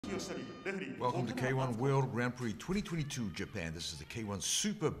Welcome to K-1 World Grand Prix 2022 Japan. This is the K-1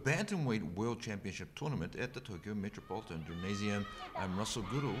 Super Bantamweight World Championship Tournament at the Tokyo Metropolitan Gymnasium. I'm Russell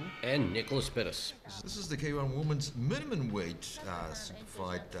Goodall. And Nicholas Pettas. This is the K-1 Women's Minimum Weight Super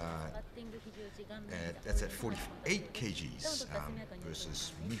Fight. That's at 48 kgs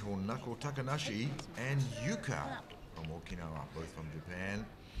versus Miho, Knuckle, Takanashi and Yuka from Okinawa, both from Japan.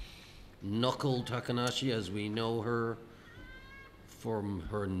 Knuckle Takanashi, as we know her from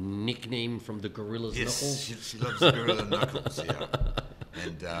her nickname from the Gorilla's Knuckles. Yes, she loves the Gorilla Knuckles, yeah.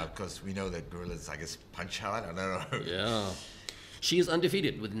 And because we know that gorillas, I guess, punch hard, I don't know. Yeah. She is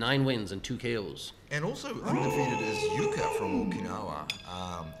undefeated with 9 wins and 2 KOs. And also undefeated is Yuka from Okinawa,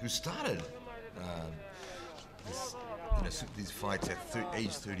 who started these fights at age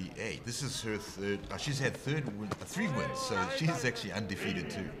 38. This is her third, she's had 3 wins, so she's actually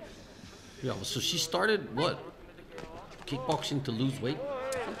undefeated too. Yeah, so she started, what, kickboxing to lose weight?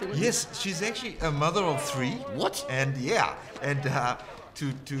 Yes, she's actually a mother of 3. What? And yeah, and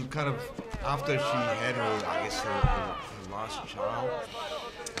to kind of, after she had her, I guess, her last child,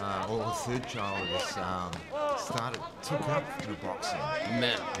 or her 3rd child, took up the boxing.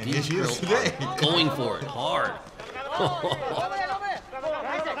 Man, and here she is today. Going for it hard. Wow.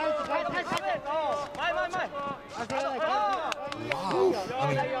 I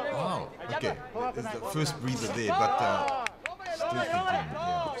mean, wow. Okay. It's the first breather there, but still continuing.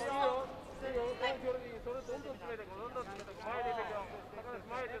 Yeah.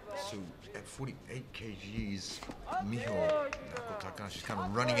 So at 48 kgs, Miho Takanashi is kind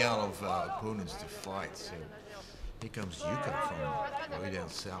of running out of opponents to fight. So here comes Yuka from way down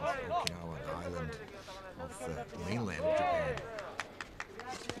south, Okinawa, an island of the mainland of Japan.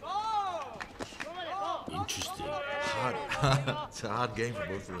 Interesting. Hard. It's a hard game for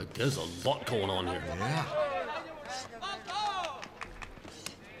both of them. There's a lot going on here. Yeah.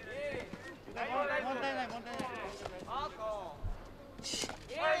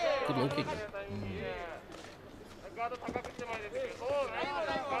 Good low kick.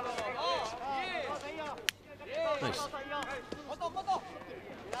 Nice.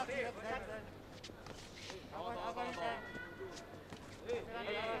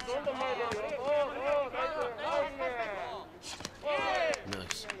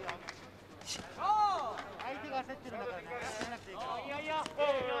 Nice.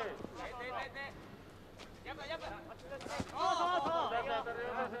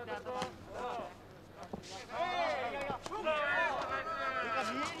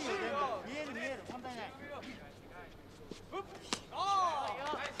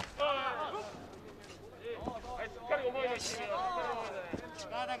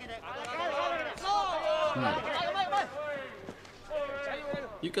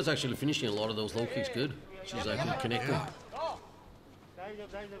 Yuka's actually finishing a lot of those low kicks good. She's actually connecting. Yeah.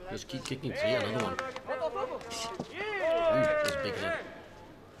 Just keep kicking. See, another one. Ooh, that's a big hit.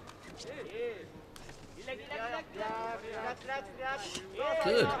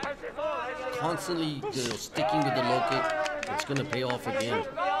 Good. Constantly, sticking with the low kick. It's gonna pay off again.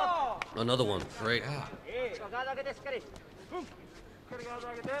 Another one. Great. Yeah.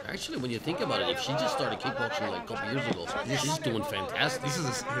 Actually, when you think about it, if she just started kickboxing like a couple years ago, she's doing fantastic. This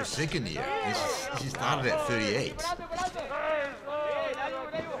is her 2nd year. And she started at 38.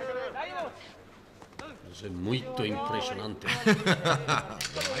 Es muito impresionante.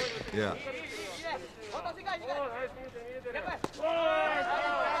 Yeah.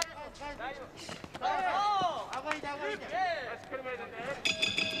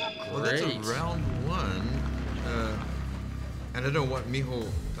 Well, that's a round 1. And I don't know what Miho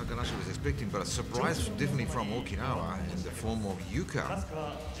Takanashi was expecting, but a surprise definitely from Okinawa in the form of Yuka.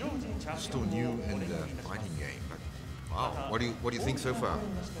 Still new in the fighting game, but wow, what do you think so far?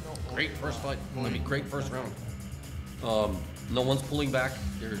 Great first fight. I mean, great first round. No one's pulling back.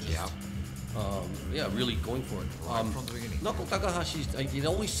 They're just, really going for it. Right from the beginning. Knuckle Takahashi, it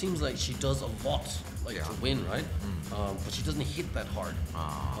always seems like she does a lot, to win, right? But she doesn't hit that hard.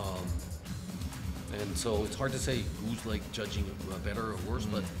 And so it's hard to say who's judging better or worse.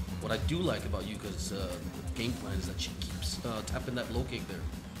 But what I do like about Yuka's game plan is that she keeps tapping that low kick there.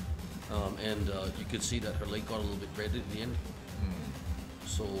 And you could see that her leg got a little bit red at the end.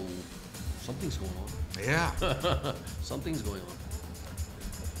 So something's going on. Yeah. Something's going on.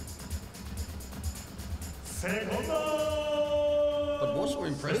 But most were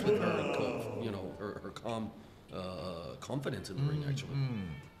impressed with her, her calm confidence in the ring, actually.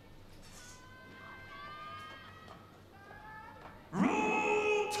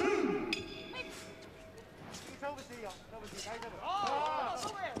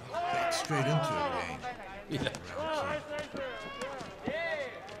 Back straight into it again. Yeah.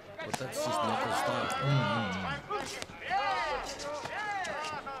 that's just knuckle style.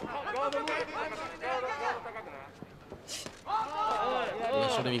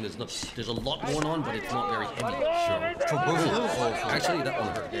 That's what I mean. There's a lot going on, but it's not very heavy. Sure. For both of them. Actually, that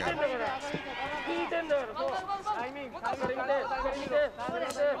one hurt. Yeah.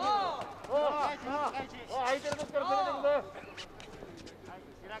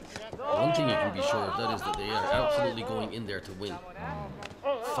 One thing you can be sure of that is that they are absolutely going in there to win,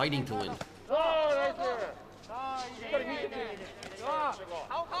 fighting to win.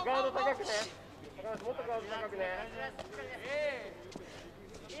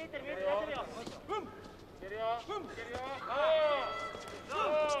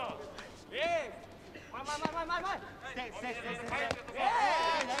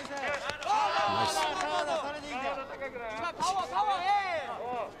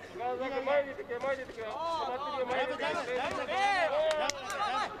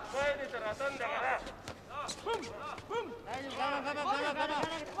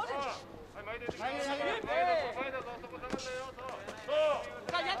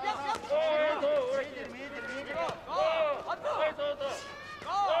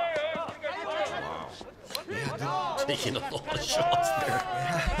 Taking a lot of shots there.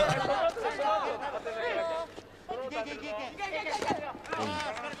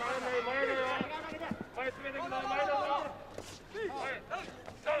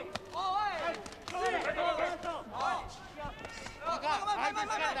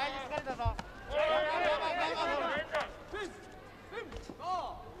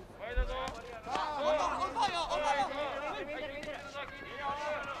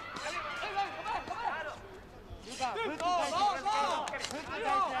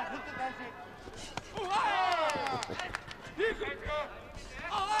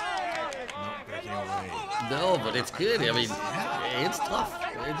 No, but it's good. I mean, it's tough.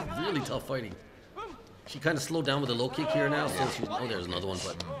 It's really tough fighting. She kind of slowed down with a low kick here now, so she's... Oh, there's another one,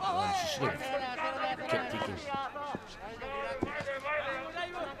 but she should have kept kicking.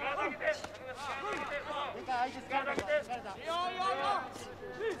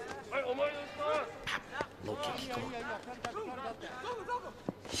 Low kick, come on.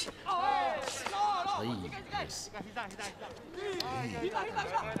 Nice. I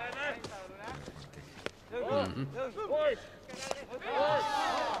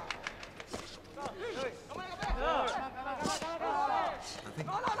think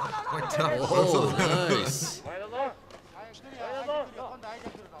quite tough. Oh, nice.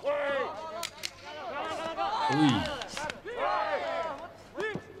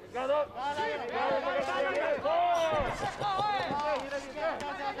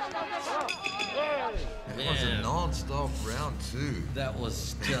 It was a non-stop round 2. That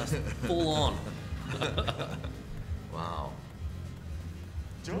was just full on. Wow.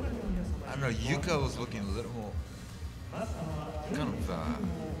 I don't know, Yuka was looking a little more kind of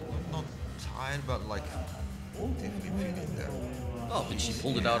not tired, but like definitely feeling there. Oh, but she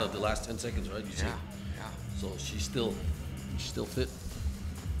pulled it out of the last 10 seconds, right? You see? Yeah. So she's still fit.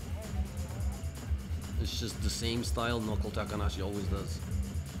 It's just the same style knuckle Takanashi always does.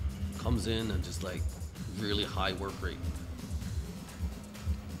 Comes in and just like really high work rate.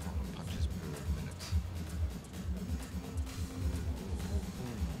 Punches per minute.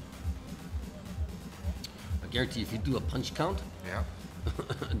 I guarantee if you do a punch count, Yeah.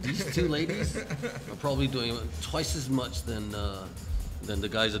 these two ladies are probably doing twice as much than the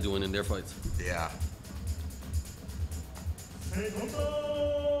guys are doing in their fights. Yeah.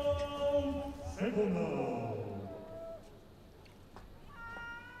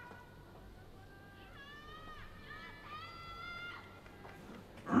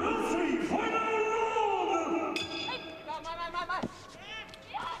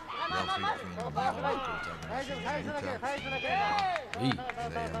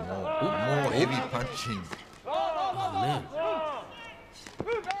 More heavy punching. Oh man.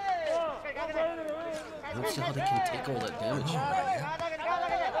 I don't see how they can take all that damage. Yuka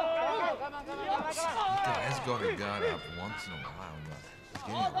has got a guard up once in a while, but he's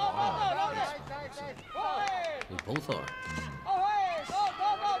getting a lot of space. They both are.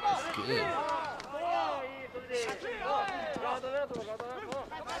 That's good.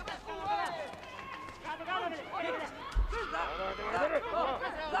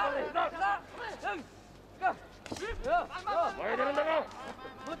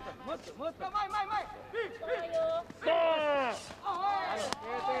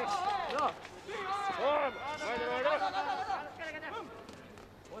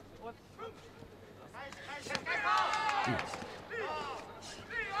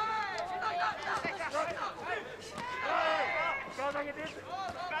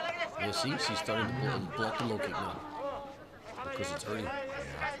 You see, she's starting to block the low kick now because it's hurting.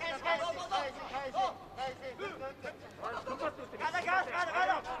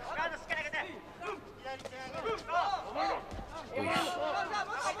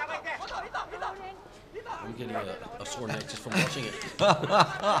 I'm getting a sore neck just from watching it.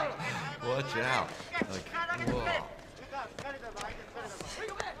 Watch out. Like, whoa.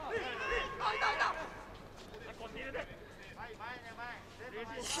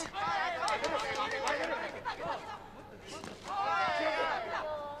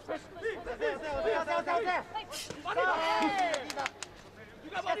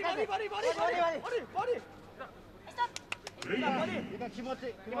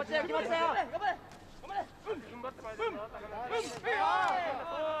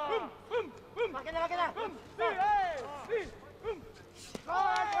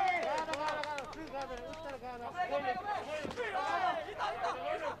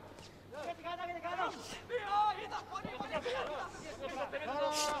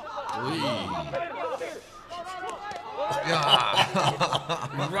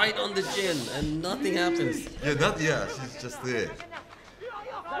 Right on the chin, and nothing happens. Yeah, she's just there.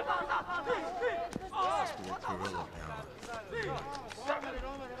 Must be the gorilla power.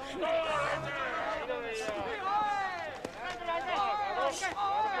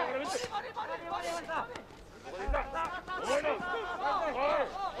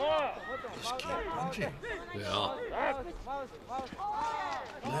 Just keep punching. Yeah.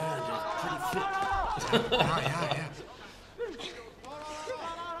 Man, they're pretty fit.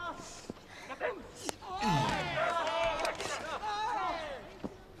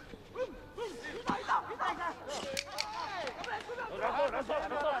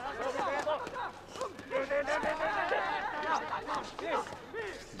 Yeah.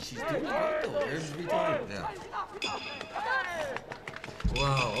 She's doing it right though, every time. Yeah.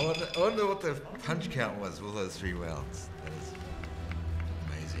 Wow, I wonder what the punch count was with those 3 rounds. That is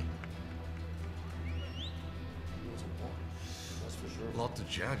amazing. That's for sure. A lot to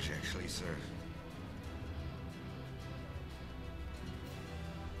judge, actually, sir.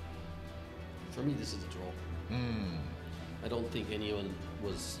 For me, this is a draw. I don't think anyone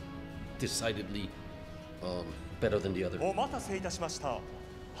was decidedly better than the other. お待たせいたしました。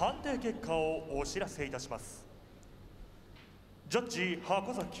判定結果をお知らせいたします。ジャッジ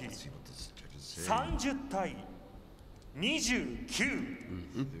箱崎 Let's see what the judges say. 30対29。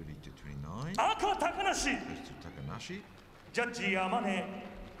 30 to 29. 赤高梨。 Goes to Takanashi. ジャッジ山根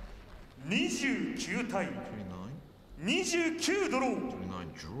29対 29. 29ドロー。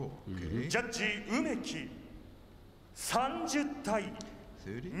 29 draw. Okay. ジャッジ梅木30対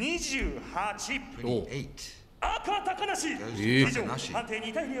 30. 28。 28. 赤高梨。 Goes to 以上 Takanashi. 判定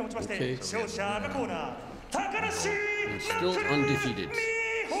2対0をもちまして Okay. 勝者赤コーナー高梨 Still undefeated.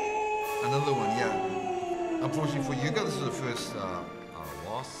 Another one, yeah. Unfortunately for Yuka, this is the first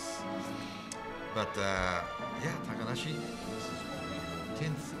loss. But yeah, Takanashi, this is her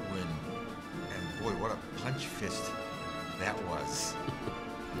 10th win. And boy, what a punch fest that was.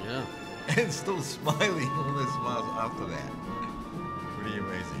 Yeah. And still smiling, all those smiles after that. Pretty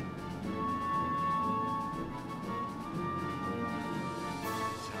amazing.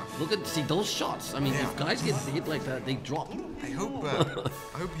 Look at, see those shots. I mean, Yeah. if guys get hit like that, they drop. I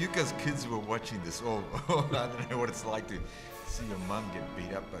hope Yuka's kids were watching this. Oh, I don't know what it's like to see your mum get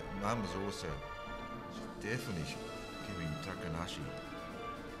beat up, but mum was also definitely giving Takanashi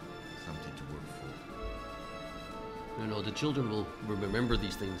something to work for. You know, the children will remember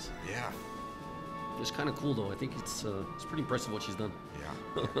these things. Yeah, It's kind of cool, though. I think it's pretty impressive what she's done. yeah.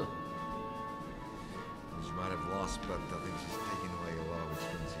 She might have lost, but I think she's taking away a lot of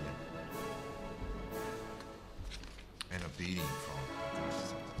experience here. And a beating from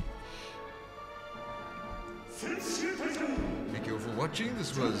Takanashi. Thank you all for watching.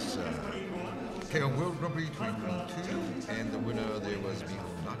 This was K-1 World Grand Prix 2022, and the winner there was Miho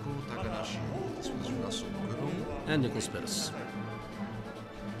Takanashi. This was Russell Goodall. And Nicholas Pettas.